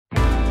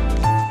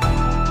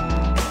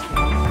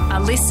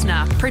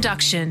listener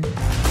production.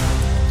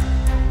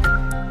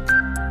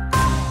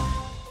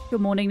 Good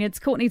morning, it's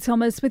Courtney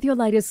Thomas with your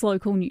latest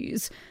local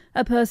news.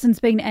 A person's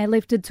been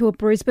airlifted to a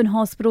Brisbane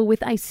hospital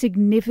with a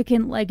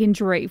significant leg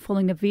injury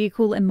following a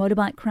vehicle and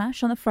motorbike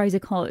crash on the Fraser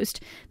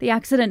Coast. The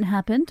accident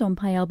happened on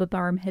Payalba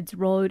Burrum Heads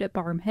Road at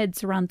Burrum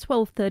Heads around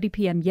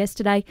 12:30pm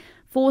yesterday,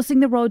 forcing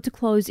the road to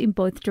close in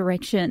both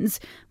directions.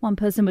 One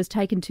person was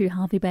taken to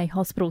Hervey Bay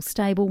Hospital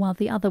stable while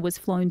the other was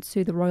flown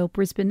to the Royal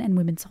Brisbane and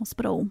Women's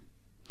Hospital.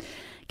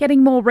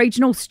 Getting more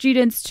regional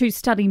students to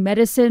study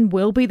medicine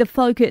will be the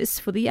focus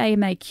for the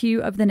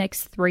AMAQ over the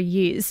next 3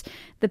 years.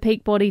 The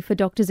peak body for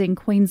doctors in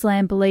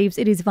Queensland believes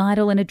it is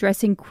vital in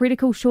addressing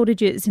critical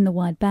shortages in the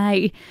Wide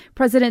Bay.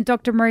 President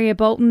Dr Maria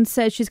Bolton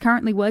says she's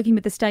currently working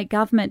with the state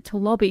government to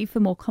lobby for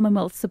more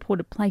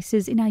Commonwealth-supported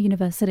places in our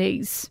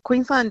universities.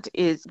 Queensland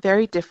is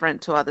very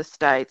different to other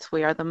states.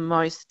 We are the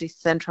most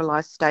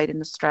decentralised state in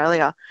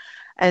Australia.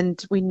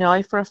 And we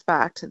know for a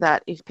fact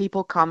that if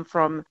people come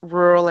from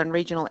rural and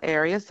regional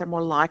areas, they're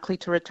more likely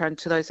to return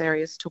to those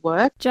areas to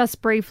work.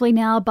 Just briefly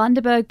now,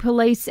 Bundaberg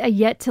police are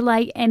yet to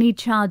lay any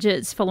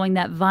charges following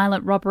that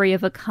violent robbery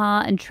of a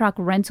car and truck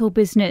rental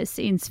business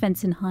in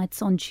Svensson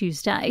Heights on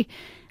Tuesday.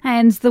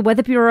 And the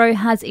Weather Bureau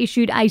has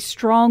issued a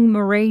strong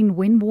marine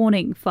wind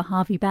warning for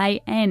Hervey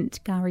Bay and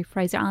Kari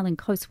Fraser Island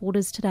coast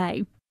waters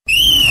today.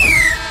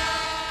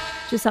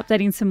 Just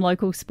updating some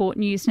local sport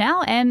news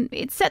now, and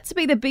it's set to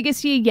be the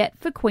biggest year yet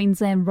for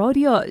Queensland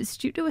rodeos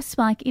due to a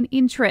spike in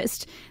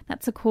interest.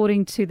 That's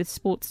according to the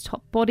sport's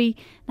top body.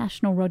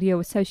 National Rodeo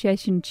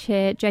Association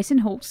Chair Jason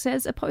Hall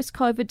says a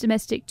post-COVID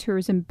domestic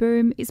tourism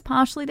boom is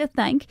partially to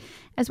thank,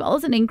 as well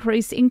as an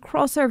increase in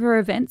crossover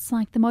events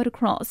like the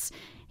motocross.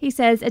 He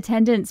says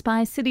attendance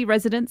by city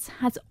residents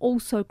has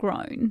also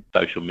grown.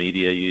 Social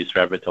media used for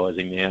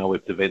advertising now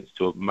with events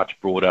to a much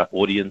broader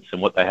audience than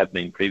what they have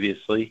been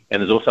previously.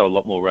 And there's also a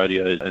lot more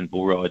rodeos and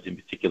bull rides in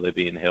particular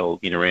being held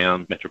in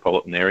around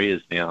metropolitan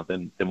areas now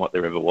than what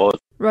there ever was.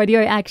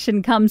 Rodeo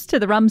action comes to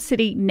the Rum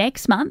City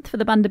next month for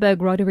the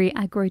Bundaberg Rotary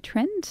Agro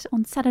Trend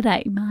on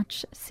Saturday,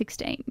 March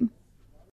 16.